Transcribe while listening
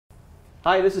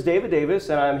Hi, this is David Davis,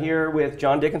 and I'm here with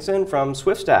John Dickinson from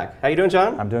swiftstack. How you doing,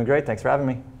 John? I'm doing great. Thanks for having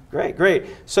me. Great, great.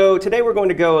 So today we're going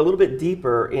to go a little bit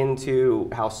deeper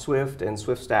into how Swift and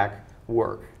swiftstack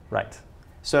work. Right.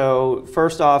 So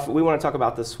first off, we want to talk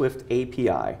about the Swift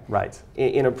API. Right.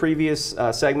 In a previous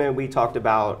segment, we talked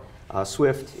about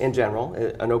Swift in general,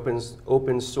 an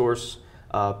open source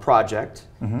project.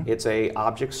 It's a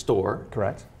object store.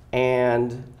 Correct.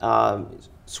 And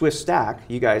swiftstack,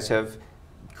 you guys have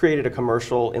created a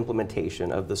commercial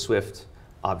implementation of the Swift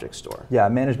object store. Yeah, a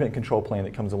management control plane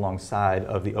that comes alongside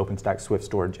of the OpenStack Swift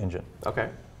storage engine. Okay,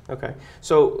 okay.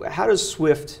 So how does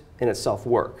Swift in itself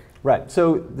work? Right,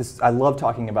 so I love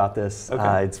talking about this.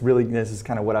 Okay. This is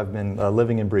kind of what I've been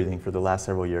living and breathing for the last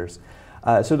several years.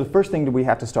 So the first thing that we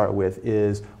have to start with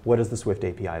is, what does the Swift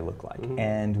API look like?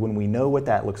 And when we know what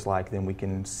that looks like, then we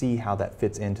can see how that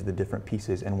fits into the different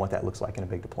pieces and what that looks like in a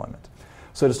big deployment.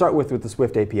 So to start with the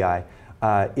Swift API,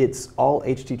 it's all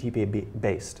HTTP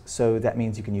based, so that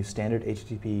means you can use standard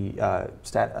HTTP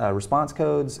response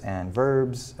codes and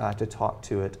verbs to talk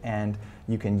to it, and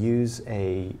you can use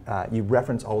you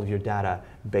reference all of your data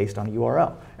based on a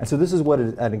URL. And so this is what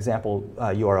an example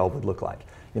URL would look like.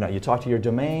 You talk to your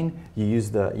domain,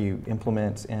 you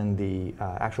implement in the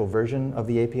actual version of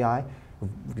the API,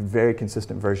 very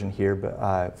consistent version here,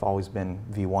 but it's always been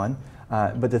V1.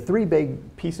 But the three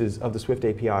big pieces of the Swift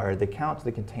API are the account,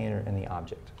 the container, and the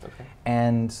object. Okay.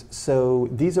 And so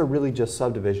these are really just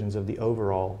subdivisions of the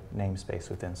overall namespace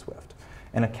within Swift.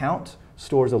 An account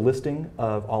stores a listing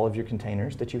of all of your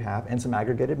containers that you have and some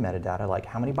aggregated metadata, like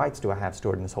how many bytes do I have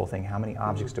stored in this whole thing, how many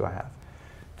objects do I have.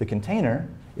 The container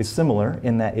is similar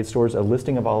in that it stores a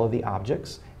listing of all of the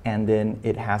objects, and then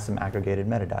it has some aggregated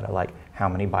metadata, like how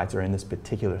many bytes are in this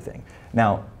particular thing.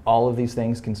 Now, all of these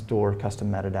things can store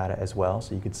custom metadata as well,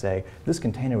 so you could say, this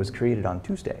container was created on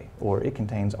Tuesday, or it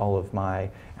contains all of my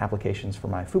applications for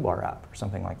my foobar app, or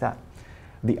something like that.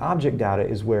 The object data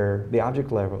is where, the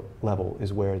object level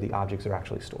is where the objects are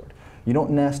actually stored. You don't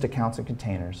nest accounts and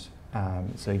containers,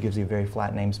 so it gives you a very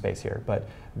flat namespace here, but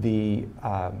the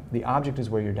object is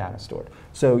where your data is stored.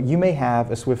 So you may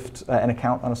have an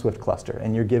account on a Swift cluster,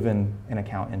 and you're given an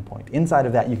account endpoint. Inside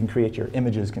of that, you can create your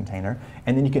images container,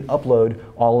 and then you can upload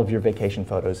all of your vacation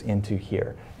photos into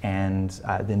here, and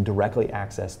then directly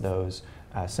access those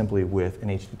simply with an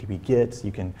HTTP GET.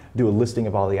 You can do a listing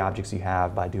of all the objects you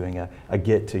have by doing a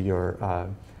GET to your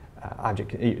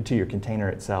container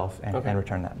itself, and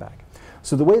return that back.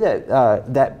 So the way that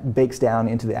that bakes down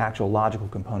into the actual logical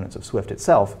components of Swift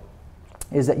itself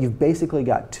is that you've basically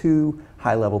got two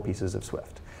high-level pieces of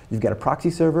Swift. You've got a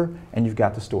proxy server and you've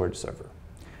got the storage server.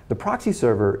 The proxy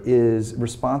server is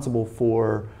responsible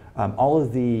for all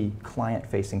of the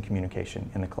client-facing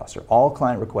communication in the cluster. All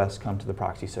client requests come to the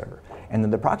proxy server. And then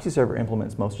the proxy server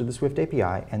implements most of the Swift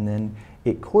API, and then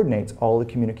it coordinates all the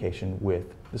communication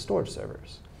with the storage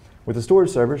servers. With the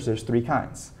storage servers, there's three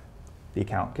kinds: the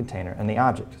account, container, and the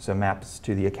object. So it maps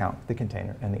to the account, the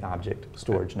container, and the object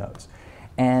storage nodes.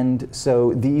 And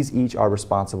so these each are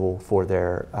responsible for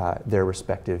their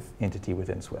respective entity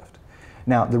within Swift.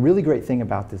 Now, the really great thing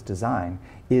about this design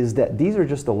is that these are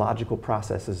just the logical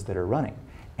processes that are running.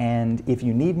 And if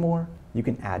you need more, you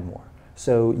can add more.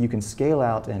 So you can scale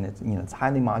out, and it's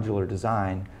highly modular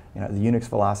design. The Unix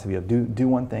philosophy of do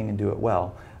one thing and do it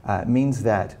well means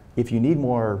that if you need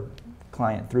more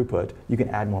client throughput, you can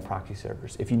add more proxy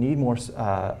servers. If you need more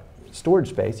storage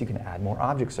space, you can add more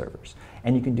object servers.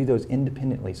 And you can do those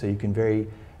independently, so you can very,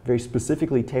 very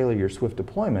specifically tailor your Swift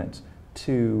deployment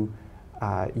to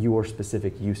your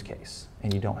specific use case.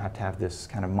 And you don't have to have this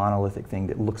kind of monolithic thing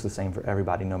that looks the same for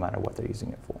everybody, no matter what they're using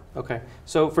it for. Okay.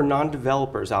 So for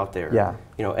non-developers out there,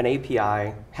 an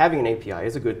API, having an API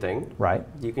is a good thing. Right.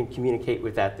 You can communicate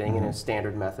with that thing in a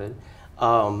standard method.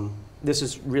 This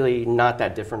is really not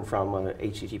that different from an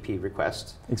HTTP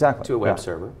request to a web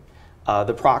server.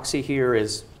 The proxy here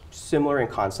is similar in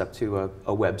concept to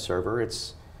a web server.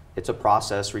 It's a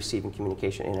process receiving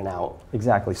communication in and out.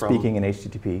 Exactly, speaking in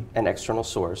HTTP. An external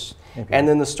source. And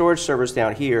then the storage servers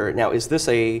down here. Now, is this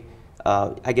I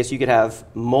guess you could have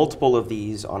multiple of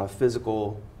these on a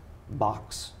physical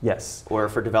box? Yes. Or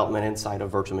for development inside a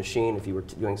virtual machine if you were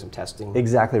doing some testing?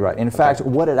 Exactly right. In fact,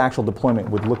 what an actual deployment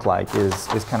would look like is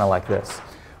kind of like this.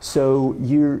 So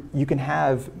you can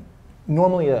have,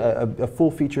 normally a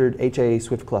full-featured HA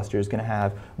Swift cluster is going to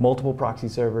have multiple proxy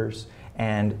servers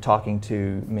and talking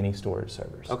to many storage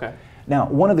servers. Okay. Now,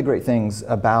 one of the great things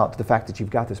about the fact that you've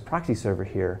got this proxy server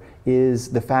here is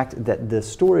the fact that the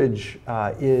storage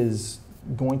is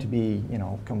going to be,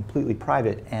 completely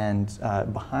private and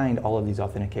behind all of these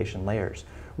authentication layers,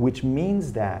 which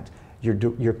means that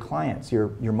your clients, your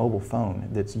mobile phone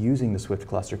that's using the Swift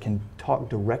cluster can talk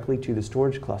directly to the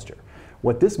storage cluster.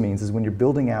 What this means is when you're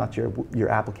building out your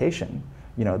application,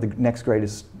 the next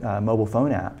greatest mobile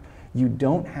phone app, you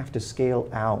don't have to scale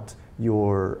out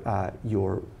your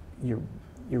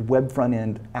web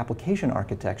front-end application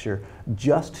architecture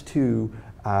just to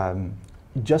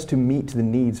meet the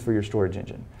needs for your storage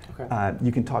engine. Okay.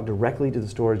 You can talk directly to the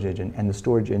storage engine, and the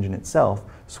storage engine itself,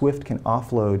 Swift can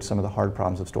offload some of the hard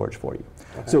problems of storage for you.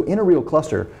 Okay. So in a real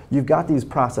cluster, you've got these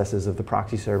processes of the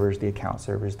proxy servers, the account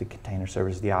servers, the container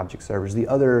servers, the object servers, the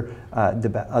other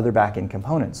back-end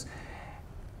components.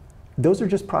 Those are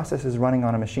just processes running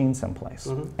on a machine someplace.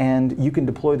 Mm-hmm. And you can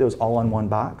deploy those all on one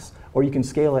box, or you can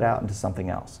scale it out into something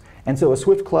else. And so a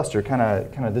Swift cluster, kind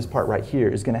of this part right here,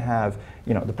 is going to have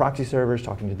the proxy servers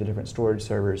talking to the different storage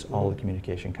servers. Mm-hmm. All the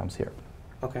communication comes here.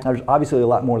 Okay. Now, there's obviously a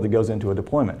lot more that goes into a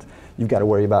deployment. You've got to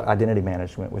worry about identity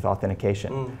management with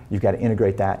authentication. Mm. You've got to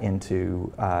integrate that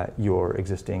into your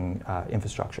existing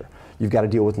infrastructure. You've got to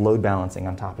deal with load balancing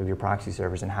on top of your proxy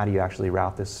servers, and how do you actually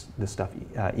route this stuff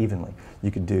evenly. You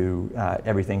could do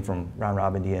everything from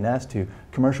round-robin DNS to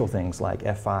commercial things like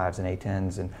F5s and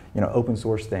A10s and open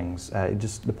source things.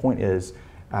 The point is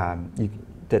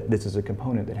that this is a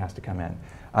component that has to come in.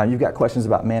 You've got questions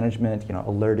about management,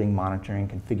 alerting, monitoring,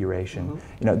 configuration.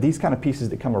 Mm-hmm. These kind of pieces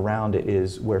that come around it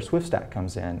is where swiftstack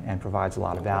comes in and provides a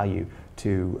lot of value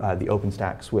to the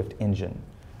OpenStack Swift engine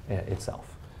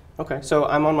itself. Okay, so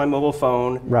I'm on my mobile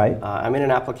phone. Right. I'm in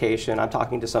an application. I'm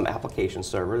talking to some application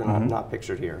server, and I'm not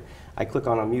pictured here. I click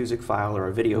on a music file or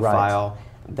a video file.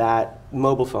 That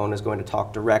mobile phone is going to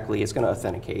talk directly. It's going to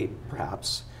authenticate,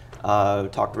 perhaps,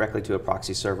 talk directly to a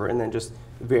proxy server, and then just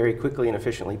very quickly and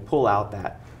efficiently pull out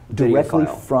that directly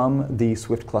file from the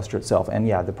Swift cluster itself, and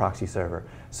the proxy server.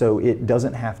 So it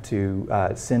doesn't have to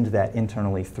send that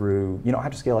internally through. You don't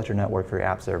have to scale out your network for your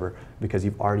app server because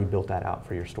you've already built that out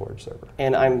for your storage server.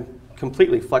 And I'm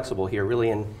completely flexible here, really,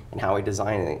 in how I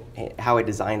design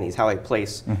these, how I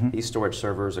place these storage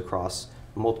servers across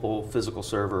multiple physical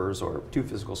servers or 2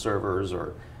 physical servers,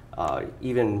 or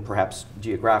even perhaps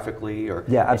geographically. Or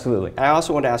absolutely. I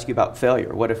also want to ask you about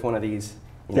failure. What if one of these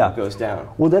goes down?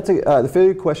 Well, that's the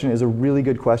failure question is a really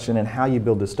good question, and how you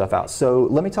build this stuff out. So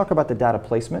let me talk about the data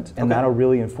placement, and that'll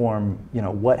really inform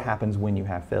what happens when you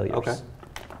have failures. Okay.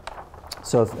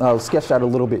 So I'll sketch that a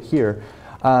little bit here.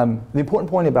 The important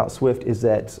point about Swift is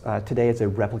that today it's a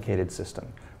replicated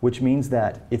system, which means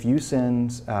that if you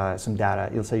send some data,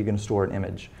 let's say you're going to store an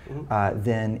image,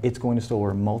 then it's going to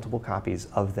store multiple copies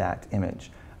of that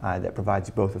image. That provides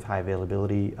you both with high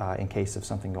availability in case of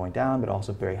something going down, but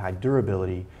also very high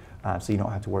durability, so you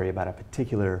don't have to worry about a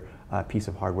particular piece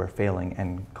of hardware failing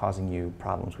and causing you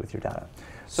problems with your data.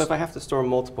 So if I have to store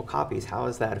multiple copies, how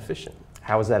is that efficient?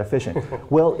 How is that efficient?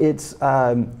 Well,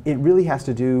 it really has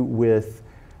to do with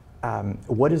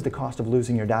what is the cost of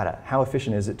losing your data? How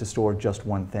efficient is it to store just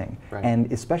one thing? Right.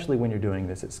 And especially when you're doing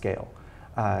this at scale.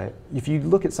 If you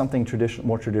look at something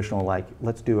more traditional, like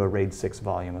let's do a RAID 6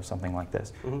 volume of something like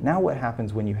this. Now what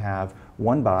happens when you have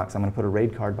one box, I'm going to put a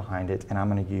RAID card behind it, and I'm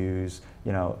going to use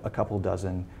a couple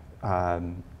dozen,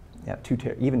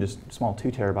 even just small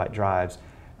 2 terabyte drives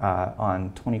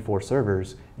on 24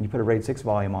 servers, and you put a RAID 6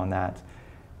 volume on that,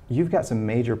 you've got some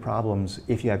major problems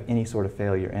if you have any sort of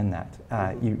failure in that.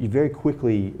 You very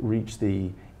quickly reach the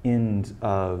end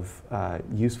of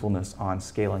usefulness on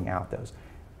scaling out those.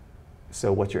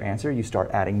 So what's your answer? You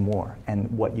start adding more, and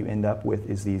what you end up with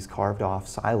is these carved off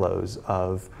silos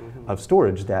of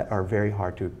storage that are very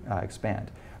hard to expand.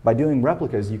 By doing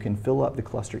replicas, you can fill up the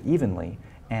cluster evenly,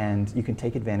 and you can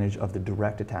take advantage of the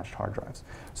direct attached hard drives.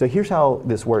 So here's how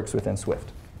this works within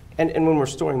Swift. And when we're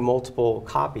storing multiple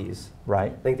copies,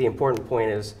 right? I think the important point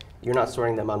is you're not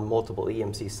storing them on multiple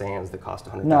EMC SANs that cost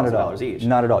 $100,000 each.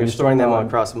 Not at all. You're storing them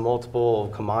across multiple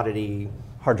commodity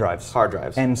hard drives.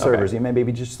 And servers.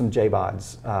 Maybe just some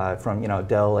JBODs from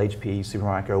Dell, HP,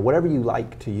 Supermicro, whatever you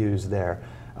like to use there.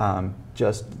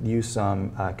 Just use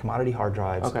some commodity hard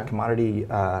drives, commodity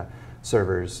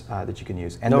servers that you can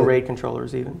use. And no RAID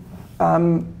controllers even?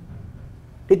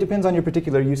 It depends on your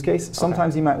particular use case.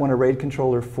 Sometimes you might want a RAID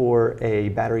controller for a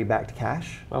battery-backed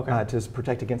cache to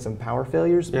protect against some power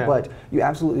failures, but you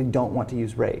absolutely don't want to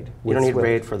use RAID. You don't need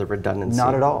RAID for the redundancy?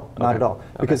 Not at all, not at all.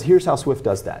 Because here's how Swift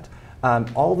does that.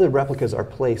 All the replicas are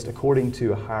placed according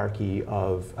to a hierarchy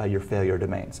of your failure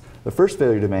domains. The first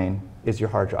failure domain is your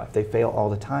hard drive. They fail all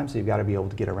the time, so you've got to be able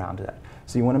to get around to that.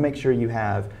 So you want to make sure you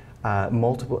have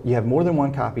more than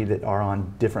one copy that are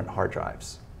on different hard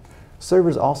drives.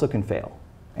 Servers also can fail,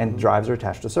 and drives are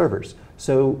attached to servers.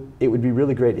 So it would be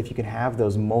really great if you could have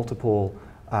those multiple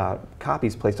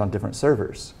copies placed on different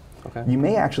servers. Okay. You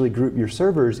may actually group your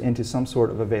servers into some sort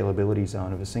of availability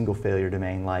zone of a single failure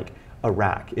domain, like a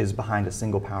rack is behind a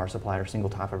single power supply or single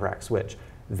type of rack switch.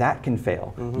 That can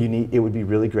fail. It would be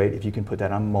really great if you can put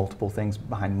that on multiple things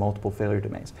behind multiple failure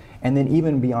domains. And then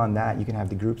even beyond that, you can have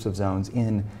the groups of zones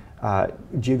in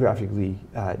geographically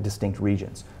distinct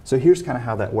regions. So here's kind of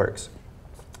how that works.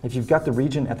 If you've got the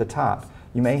region at the top,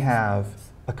 you may have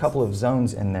a couple of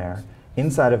zones in there.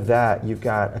 Inside of that, you've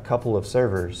got a couple of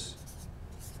servers.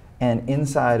 And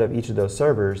inside of each of those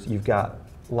servers, you've got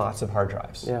lots of hard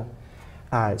drives. Yeah.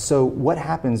 So what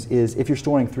happens is if you're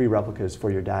storing 3 replicas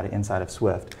for your data inside of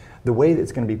Swift, the way that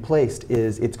it's going to be placed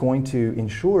is it's going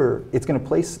to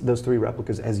place those 3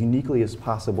 replicas as uniquely as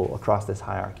possible across this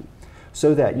hierarchy,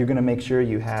 so that you're going to make sure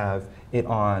you have it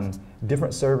on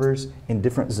different servers in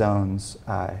different zones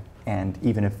and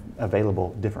even if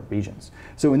available, different regions.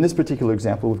 So in this particular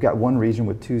example, we've got one region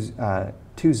with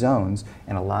two zones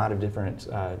and a lot of different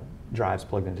drives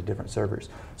plugged into different servers.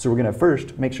 So we're going to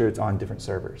first make sure it's on different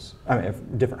servers,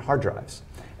 different hard drives.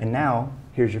 And now,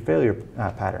 here's your failure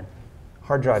pattern.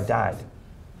 Hard drive died.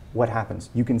 What happens?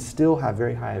 You can still have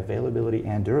very high availability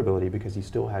and durability because you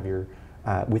still have your,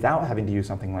 without having to use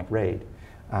something like RAID,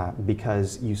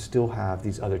 because you still have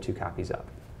these other 2 copies up.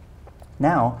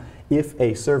 Now, if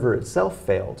a server itself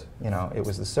failed, it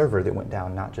was the server that went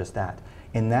down, not just that.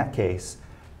 In that case,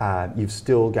 you're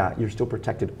still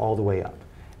protected all the way up.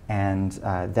 And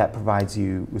that provides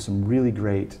you with some really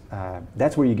great,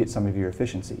 that's where you get some of your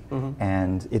efficiency.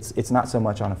 And it's not so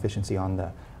much on efficiency on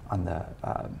the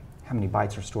how many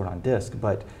bytes are stored on disk,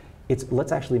 but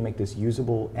let's actually make this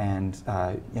usable and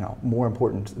more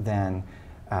important than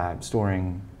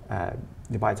storing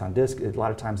the bytes on disk. A lot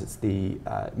of times it's the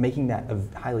making that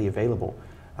highly available.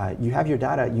 You have your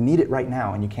data, you need it right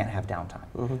now, and you can't have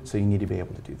downtime. So you need to be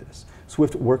able to do this.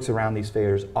 Swift works around these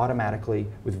failures automatically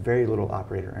with very little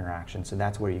operator interaction, so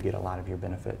that's where you get a lot of your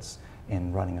benefits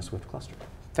in running a Swift cluster.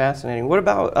 Fascinating. What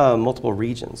about multiple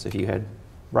regions, if you had?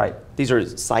 Right. These are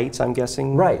sites, I'm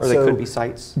guessing? Right. Or they could be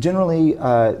sites? Generally,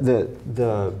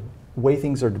 the way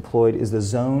things are deployed is the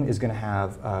zone is going to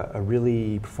have a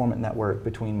really performant network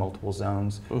between multiple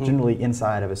zones, generally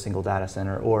inside of a single data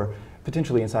center, or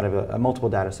potentially inside of a multiple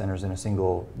data centers in a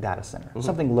single data center.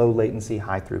 Something low latency,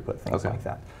 high throughput, things like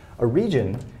that. A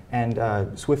region, and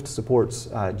Swift supports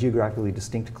geographically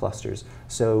distinct clusters,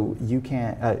 so you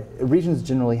can, regions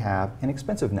generally have an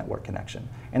expensive network connection.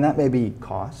 And that may be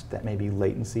cost, that may be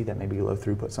latency, that may be low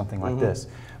throughput, something like this.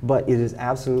 But it is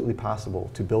absolutely possible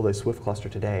to build a Swift cluster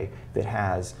today that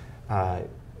has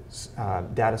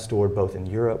data stored both in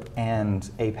Europe and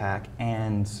APAC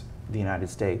and the United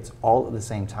States all at the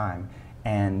same time,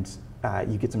 and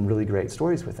you get some really great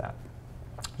stories with that.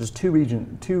 There's two really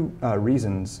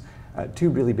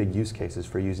big use cases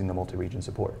for using the multi-region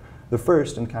support. The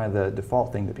first, and kind of the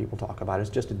default thing that people talk about, is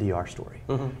just a DR story.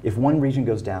 If one region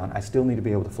goes down, I still need to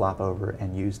be able to flop over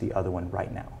and use the other one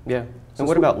right now. Yeah. So and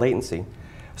what about latency?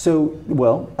 So,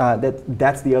 well,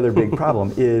 that's the other big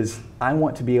problem, is I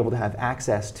want to be able to have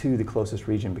access to the closest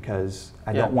region, because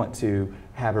I don't want to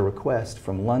have a request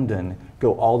from London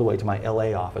go all the way to my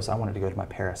LA office. I want it to go to my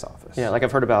Paris office. Yeah, like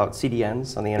I've heard about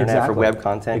CDNs on the internet for web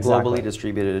content, globally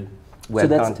distributed web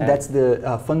content. That's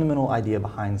the fundamental idea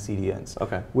behind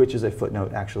CDNs, which is a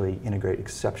footnote, actually integrate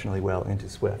exceptionally well into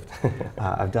Swift.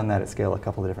 I've done that at scale a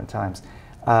couple of different times.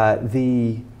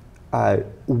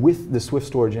 With the Swift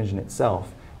storage engine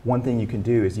itself, one thing you can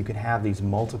do is you can have these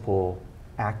multiple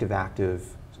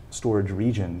active storage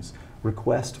regions,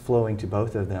 request flowing to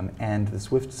both of them, and the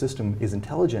Swift system is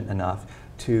intelligent enough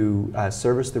to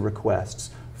service the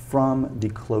requests from the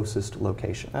closest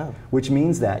location, which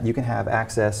means that you can have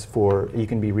access you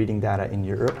can be reading data in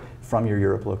Europe from your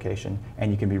Europe location,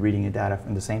 and you can be reading data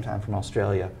at the same time from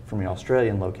Australia from your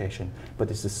Australian location, but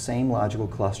it's the same logical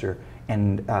cluster,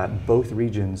 and both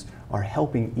regions are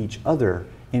helping each other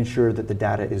ensure that the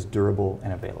data is durable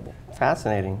and available.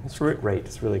 Fascinating. It's great.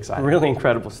 It's really exciting. Really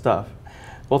incredible stuff.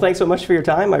 Well, thanks so much for your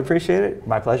time. I appreciate it.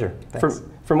 My pleasure. Thanks.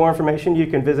 For more information, you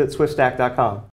can visit swiftstack.com.